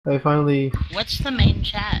I finally. What's the main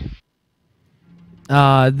chat?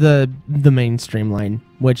 The mainstream line,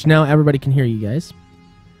 which now everybody can hear you guys.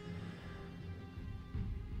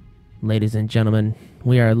 Ladies and gentlemen,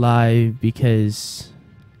 we are live because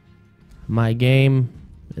my game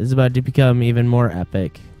is about to become even more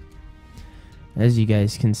epic. As you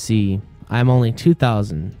guys can see, I'm only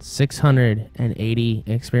 2,680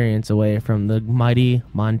 experience away from the mighty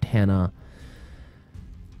Montana.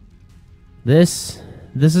 This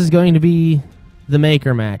is going to be the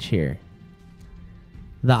maker match here.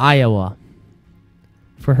 The Iowa.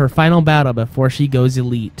 For her final battle before she goes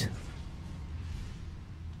elite.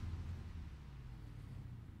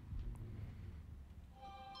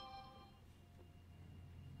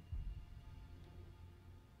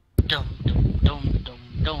 Dum dum dum dum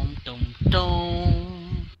dum dum dum.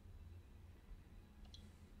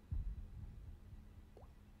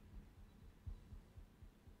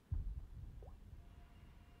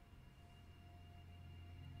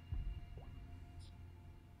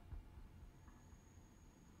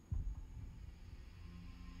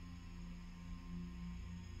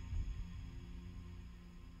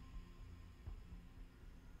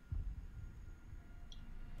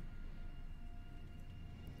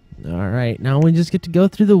 Alright, now we just get to go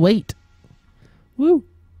through the wait. Woo!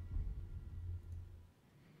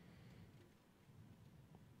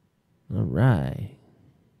 Alright.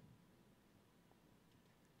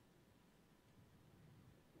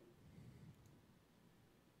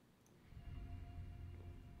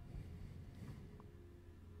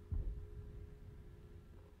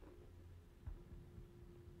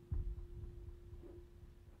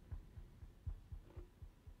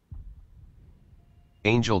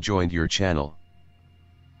 Angel joined your channel.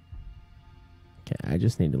 Okay, I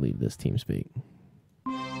just need to leave this TeamSpeak.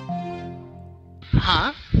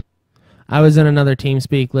 Huh? I was in another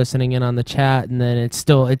TeamSpeak listening in on the chat, and then it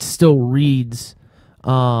still reads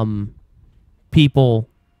people,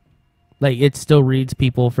 like it still reads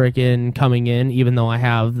people freaking coming in, even though I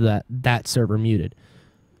have that server muted.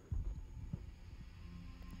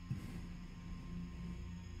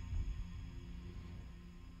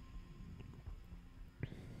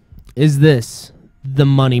 Is this the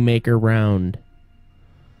moneymaker round?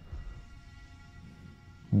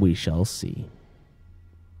 We shall see.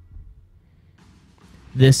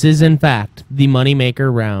 This is, in fact, the moneymaker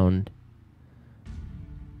round.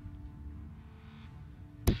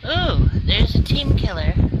 Ooh, there's a team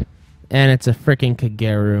killer. And it's a freaking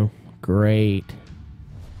Kagero. Great.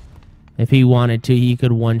 If he wanted to, he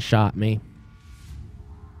could one-shot me.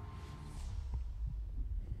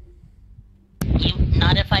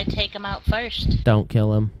 Not if I take him out first. Don't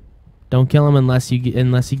kill him. Don't kill him unless he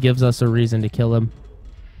gives us a reason to kill him.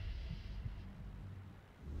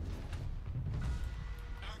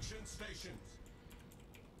 Action stations.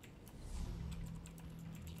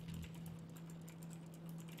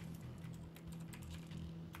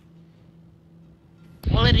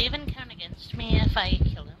 Will it even count against me if I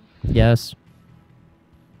kill him? Yes.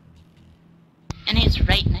 And he's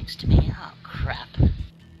right next to me. Oh, crap.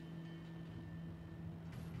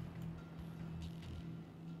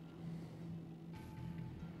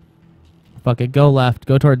 Fuck it. Go left.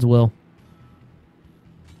 Go towards Will.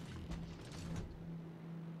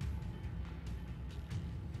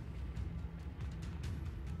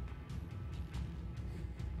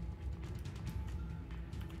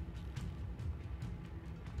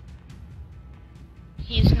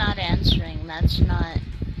 He's not answering. That's not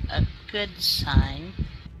a good sign.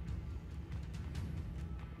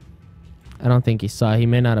 I don't think he saw. He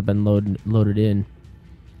may not have been loaded in.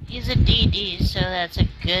 He's a DD, so that's a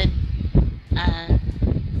good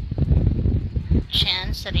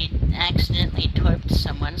chance that he accidentally torped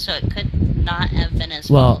someone, so it could not have been his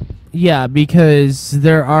fault. Yeah, because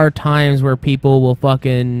there are times where people will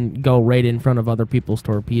fucking go right in front of other people's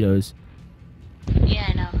torpedoes. Yeah,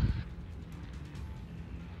 I know.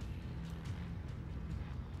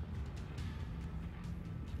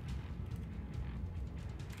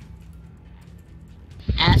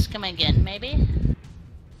 Ask him again, maybe?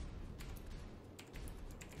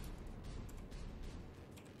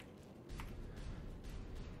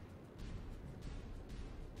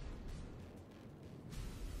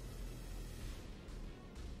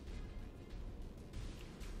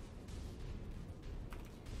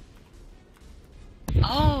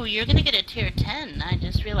 Oh, you're gonna get a tier 10. I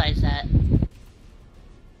just realized that.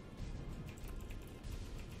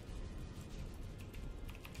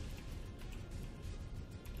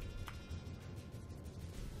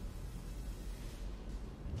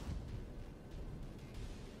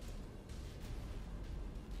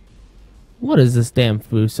 What is this damn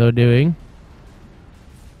Fuso doing?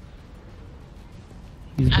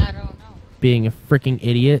 He's I don't know. being a freaking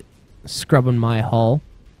idiot, scrubbing my hull.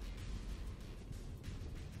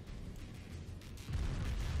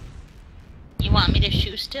 You want me to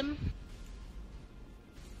shoot him?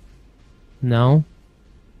 No?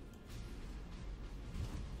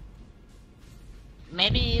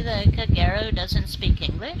 Maybe the Kagero doesn't speak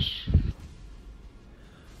English?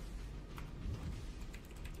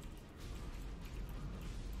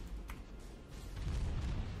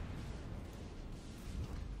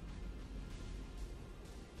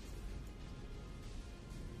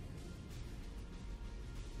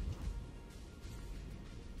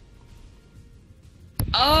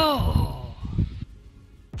 Oh!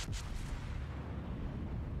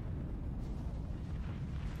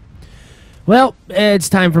 Well, it's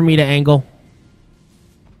time for me to angle.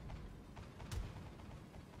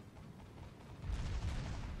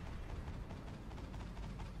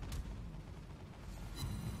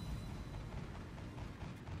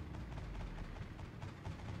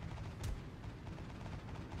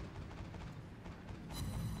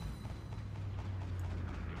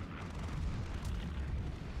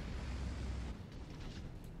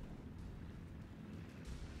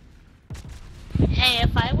 Hey,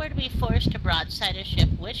 if I were to be forced to broadside a ship,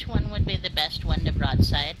 which one would be the best one to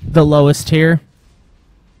broadside? The lowest tier.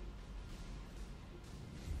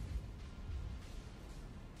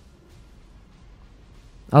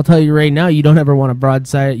 I'll tell you right now, you don't ever want to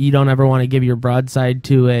broadside. You don't ever want to give your broadside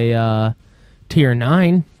to a tier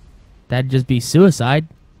 9. That'd just be suicide.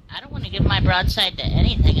 I don't want to give my broadside to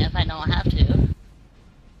anything if I don't have to.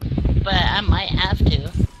 But I might have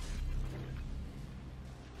to.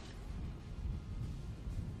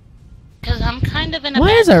 Because I'm kind of in a Why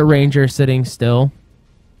bad is our ranger sitting still?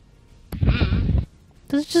 Mm.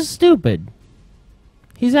 That's just stupid.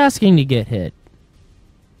 He's asking to get hit.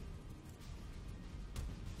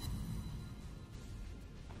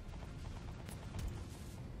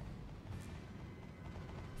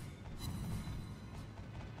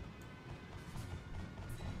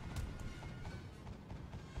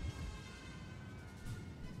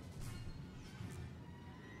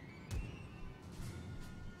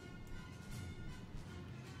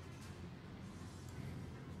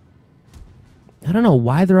 I don't know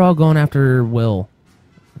why they're all going after Will.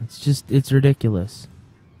 It's ridiculous.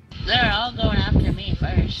 They're all going after me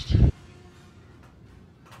first.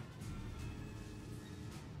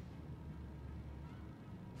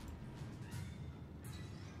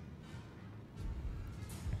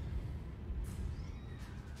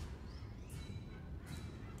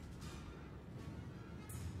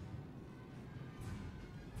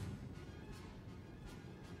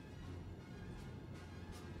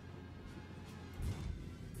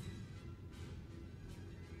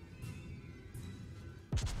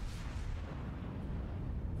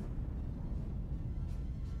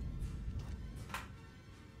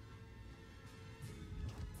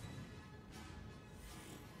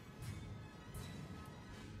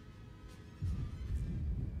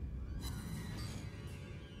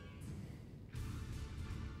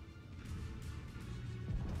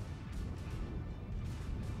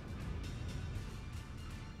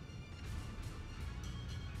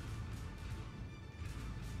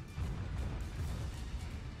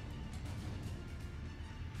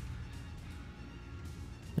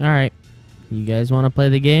 Alright. You guys want to play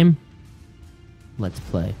the game? Let's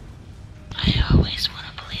play. I always want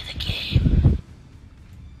to play the game.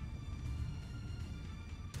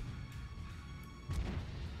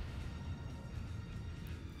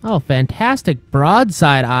 Oh, fantastic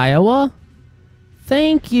broadside, Iowa.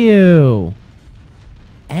 Thank you.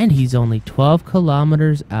 And he's only 12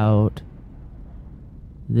 kilometers out.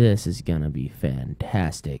 This is gonna be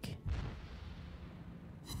fantastic.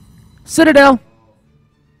 Citadel.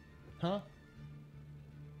 Huh?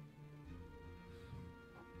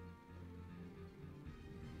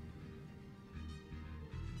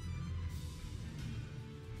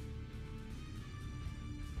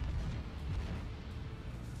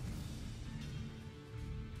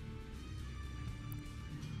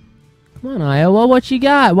 Come on, Iowa, what you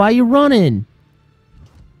got? Why you running?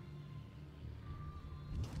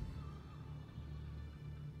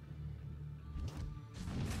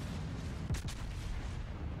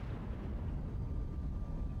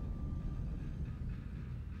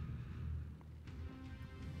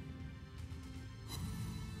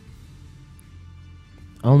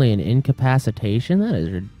 Only an incapacitation? That is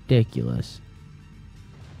ridiculous.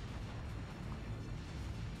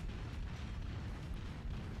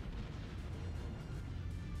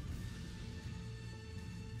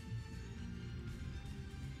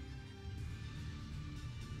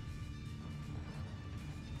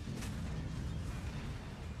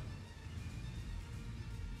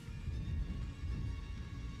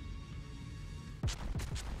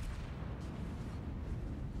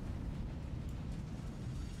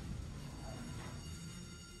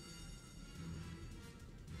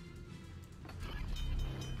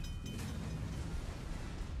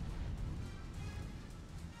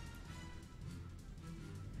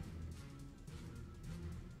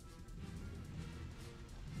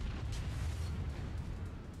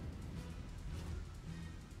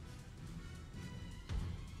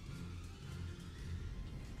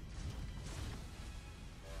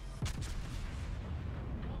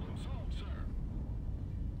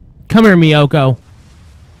 Come here, Miyoko.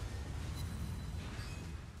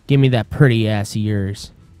 Give me that pretty ass of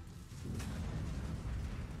yours.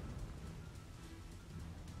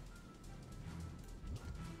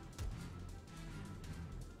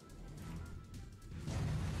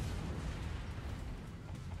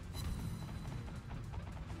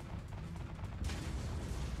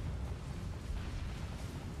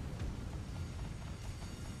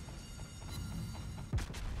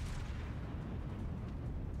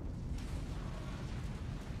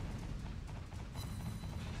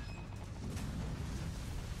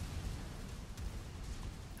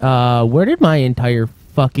 Where did my entire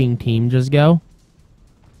fucking team just go?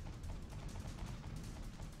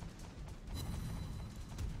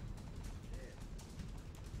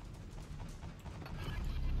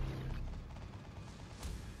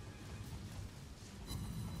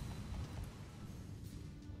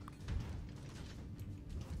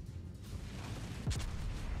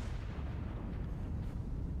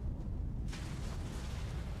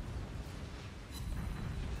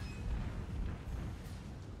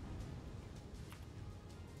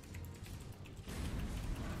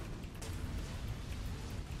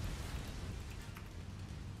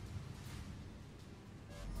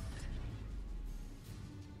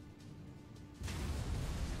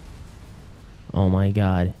 Oh my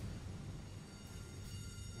god.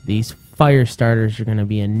 These fire starters are gonna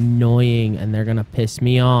be annoying and they're gonna piss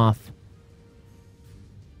me off.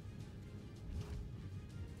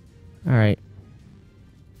 Alright.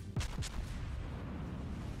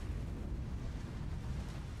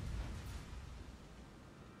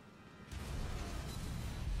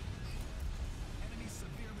 Enemy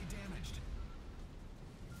severely damaged.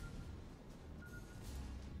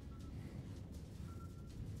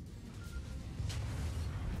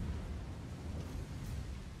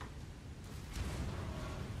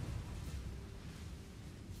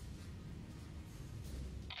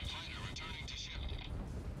 Returning to ship.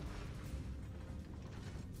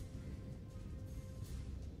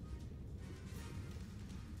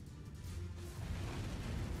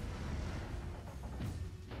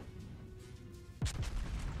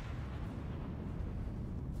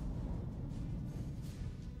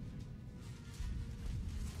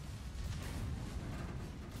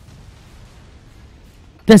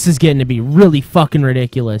 This is getting to be really fucking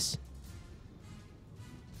ridiculous.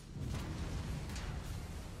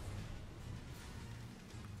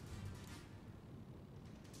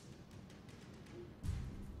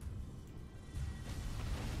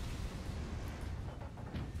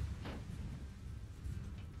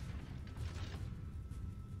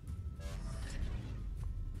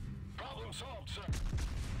 Problem solved, sir.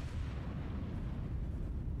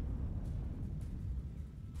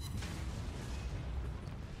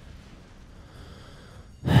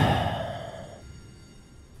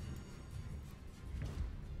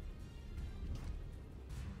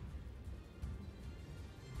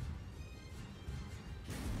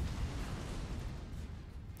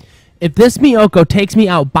 If this Miyoko takes me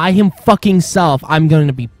out by him fucking self, I'm going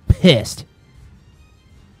to be pissed.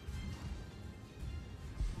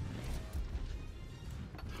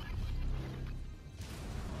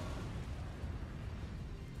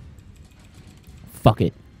 Fuck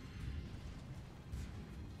it.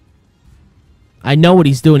 I know what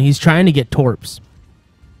he's doing. He's trying to get torps.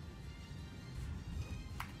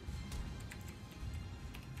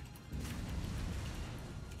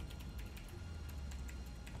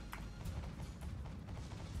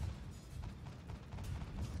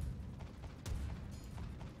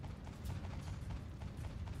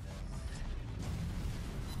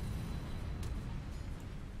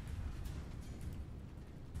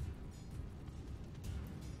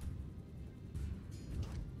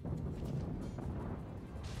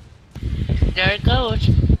 There it goes.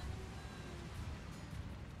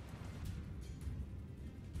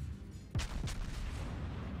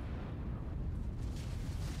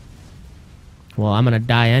 Well, I'm gonna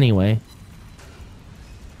die anyway.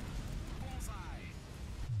 Bullseye.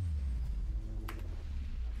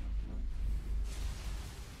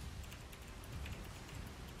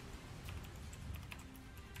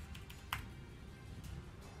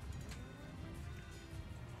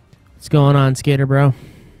 What's going on, Skater Bro?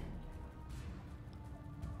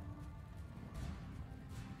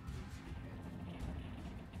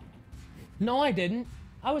 No, I didn't.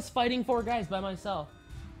 I was fighting 4 guys by myself.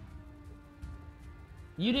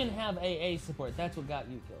 You didn't have AA support. That's what got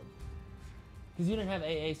you killed. Because you didn't have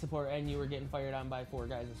AA support and you were getting fired on by 4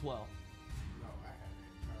 guys as well. No, I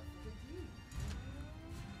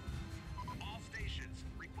had all stations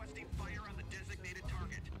requesting fire on the designated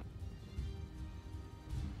target.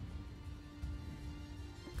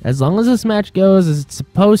 As long as this match goes as it's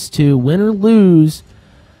supposed to, win or lose,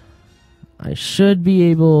 I should be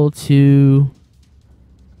able to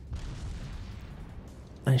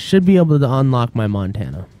unlock my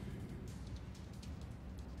Montana.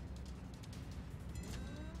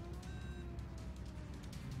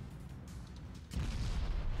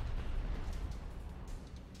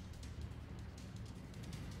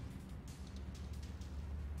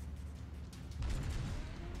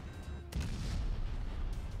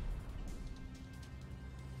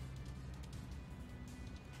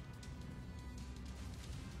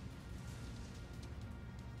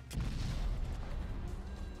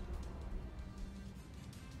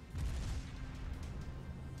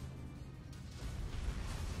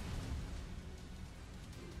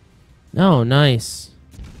 Oh, nice.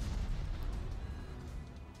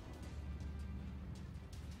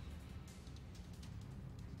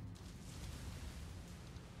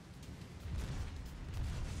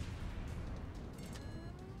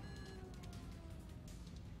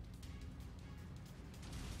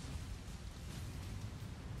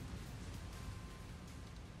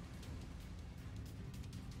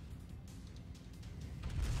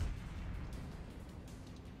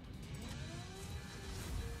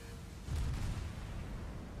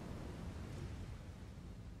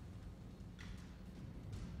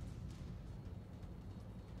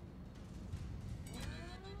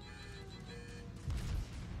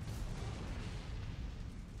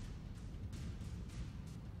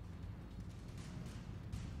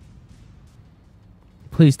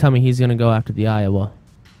 Please tell me he's going to go after the Iowa.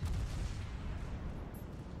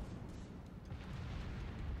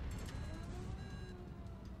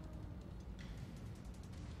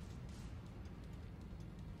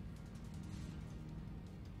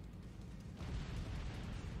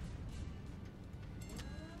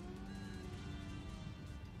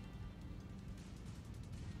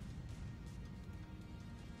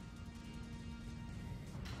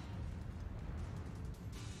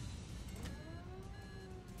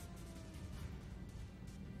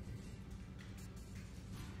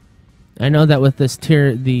 I know that with this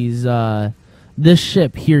this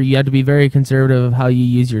ship here, you have to be very conservative of how you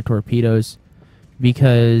use your torpedoes,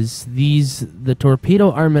 because the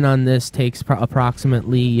torpedo armament on this takes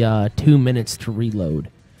approximately 2 minutes to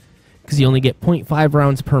reload, because you only get 0.5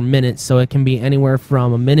 rounds per minute, so it can be anywhere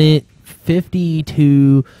from 1:50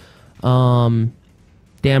 to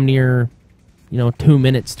damn near 2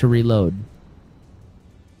 minutes to reload.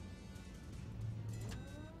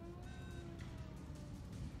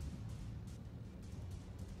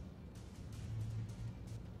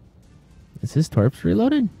 Is his torps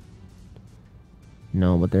reloaded?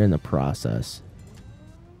 No, but they're in the process.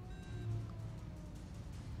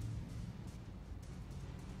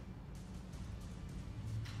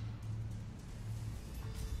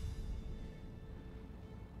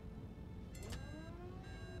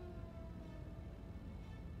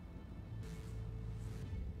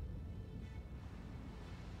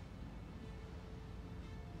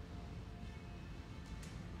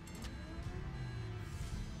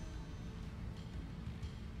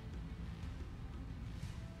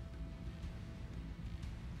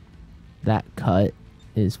 That cut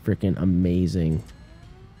is freaking amazing.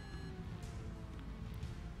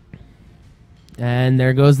 And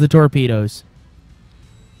there goes the torpedoes.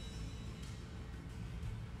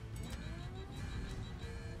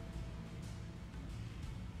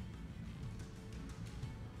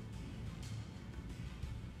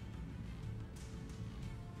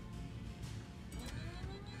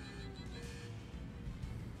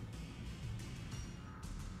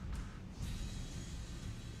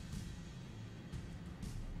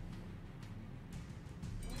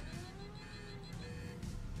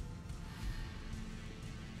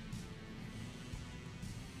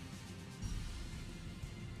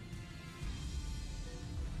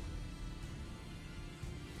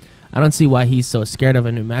 I don't see why he's so scared of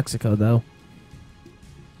a New Mexico, though.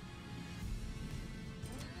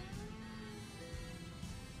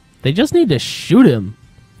 They just need to shoot him.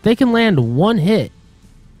 They can land one hit.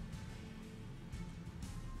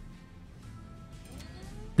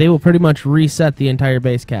 They will pretty much reset the entire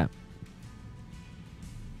base cap.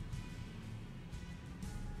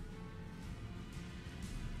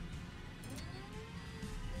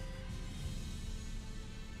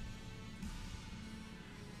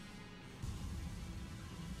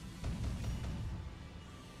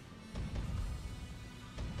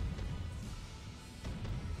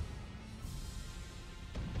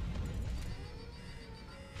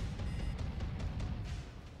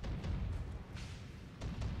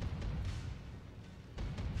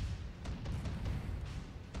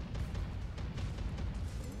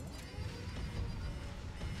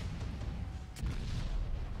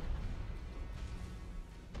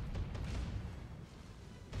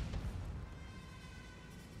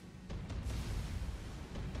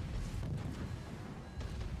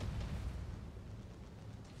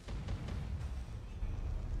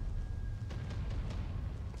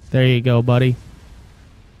 There you go, buddy.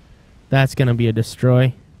 That's gonna be a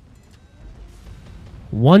destroy.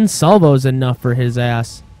 One salvo's enough for his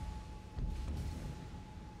ass.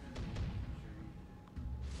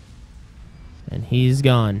 And he's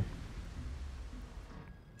gone.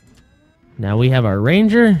 Now we have our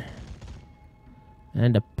Ranger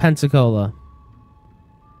and a Pensacola.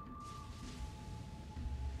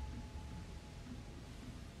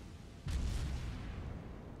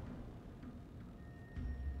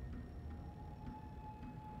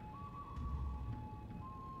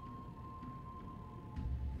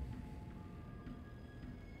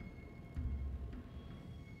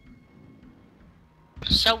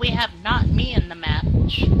 So we have not me in the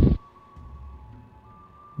match.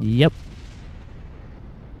 Yep.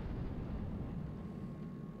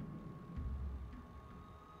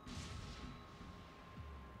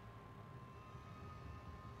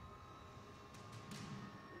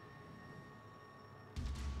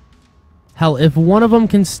 Hell, if one of them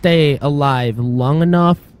can stay alive long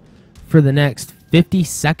enough for the next 50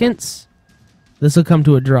 seconds, this will come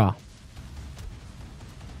to a draw.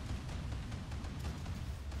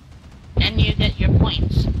 And you get your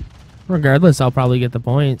points. Regardless, I'll probably get the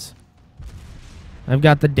points. I've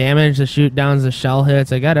got the damage, the shoot downs, the shell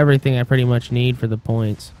hits. I got everything I pretty much need for the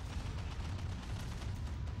points.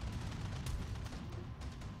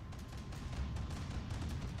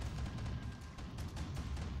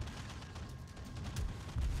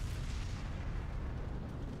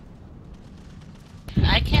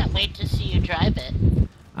 I can't wait to see you drive it.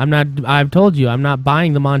 I've told you, I'm not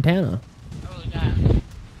buying the Montana. Oh, God.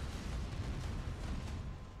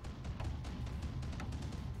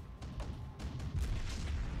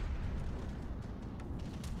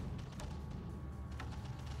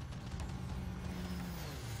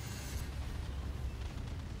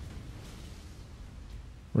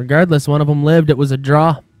 Regardless, one of them lived. It was a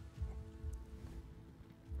draw.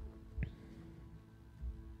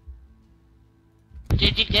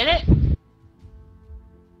 Did you get it?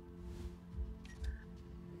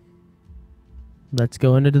 Let's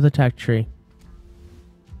go into the tech tree.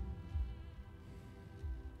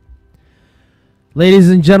 Ladies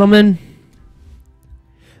and gentlemen,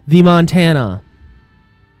 the Montana.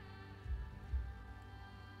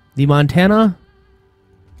 The Montana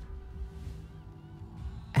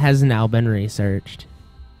has now been researched.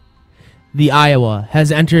 The Iowa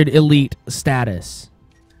has entered elite status.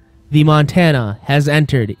 The Montana has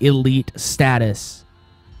entered elite status.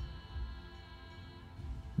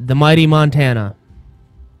 The mighty Montana.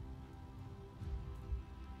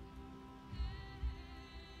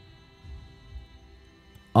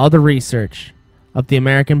 All the research of the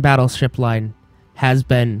American battleship line has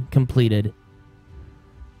been completed.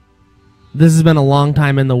 This has been a long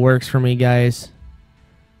time in the works for me, guys.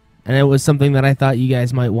 And it was something that I thought you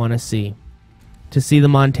guys might want to see. To see the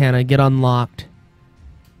Montana get unlocked.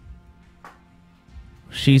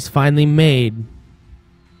 She's finally made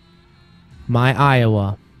my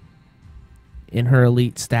Iowa in her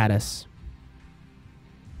elite status.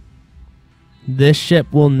 This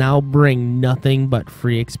ship will now bring nothing but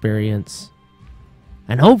free experience.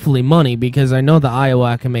 And hopefully money, because I know the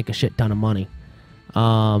Iowa can make a shit ton of money.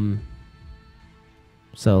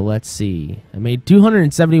 So let's see. I made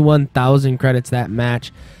 271,000 credits that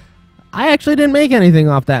match. I actually didn't make anything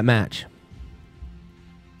off that match.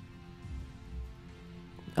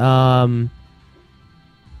 I'm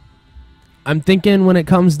thinking when it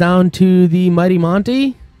comes down to the Mighty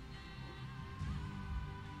Monty.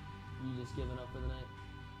 You just giving up for the night?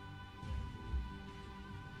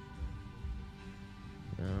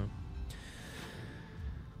 No.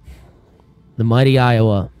 The Mighty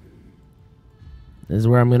Iowa is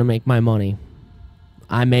where I'm going to make my money.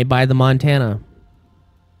 I may buy the Montana,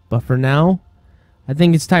 but for now, I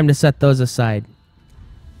think it's time to set those aside.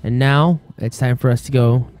 And now, it's time for us to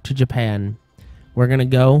go to Japan. We're going to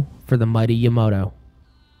go for the mighty Yamato.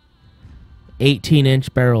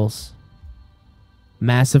 18-inch barrels.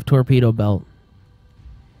 Massive torpedo belt.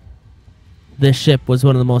 This ship was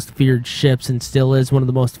one of the most feared ships and still is one of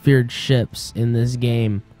the most feared ships in this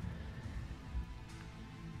game.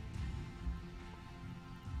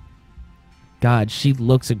 God, she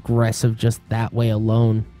looks aggressive just that way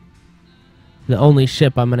alone. The only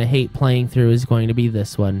ship I'm going to hate playing through is going to be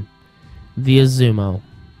this one. The Izumo.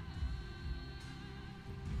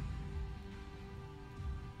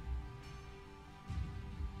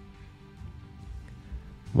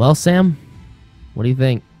 Well, Sam, what do you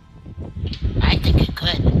think? I think it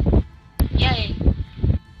could. Yay.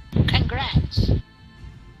 Congrats.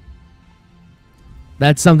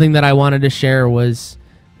 That's something that I wanted to share, was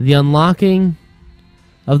the unlocking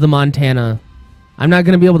of the Montana I'm not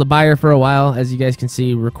going to be able to buy her for a while. As you guys can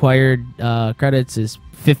see, required credits is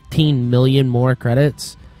 15 million more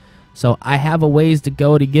credits. So I have a ways to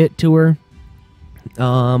go to get to her.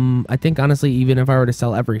 I think, honestly, even if I were to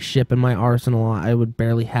sell every ship in my arsenal, I would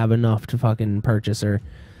barely have enough to fucking purchase her.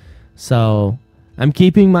 So I'm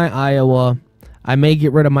keeping my Iowa. I may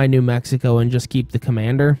get rid of my New Mexico and just keep the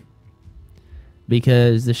Commander.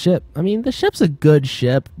 Because the ship, I mean, the ship's a good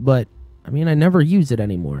ship, but, I mean, I never use it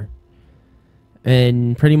anymore.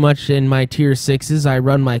 And pretty much in my tier 6s, I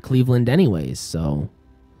run my Cleveland anyways, so,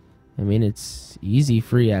 I mean, it's easy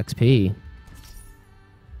free XP.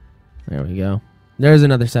 There we go. There's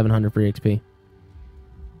another 700 free XP.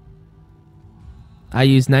 I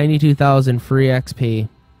use 92,000 free XP,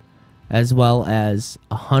 as well as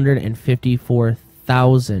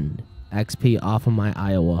 154,000 XP off of my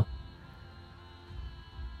Iowa.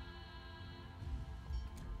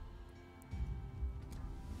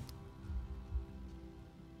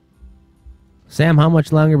 Sam, how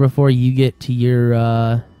much longer before you get to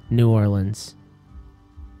your New Orleans?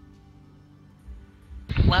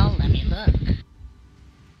 Well, let me look.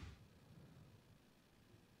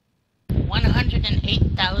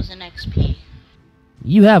 108,000 XP.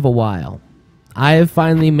 You have a while. I have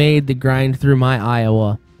finally made the grind through my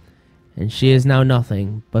Iowa, and she is now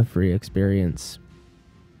nothing but free experience.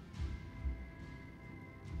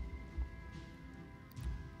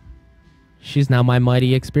 She's now my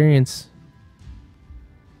mighty experience.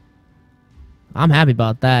 I'm happy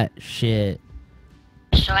about that. Shit.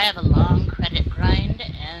 So I have a long credit grind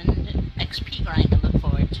and XP grind to look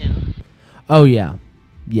forward to. Oh yeah.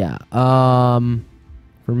 Yeah. For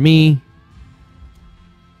me,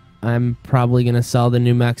 I'm probably gonna sell the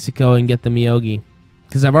New Mexico and get the Miyogi.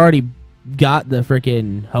 Because I've already got the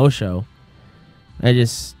freaking Hosho.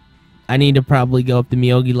 I need to probably go up the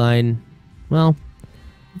Miyogi line. Well,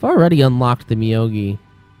 I've already unlocked the Miyogi.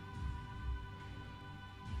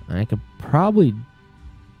 I could probably...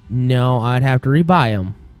 No, I'd have to rebuy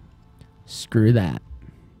them. Screw that.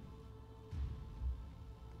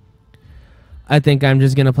 I think I'm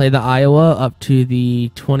just going to play the Iowa up to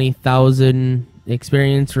the 20,000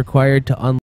 experience required to unlock.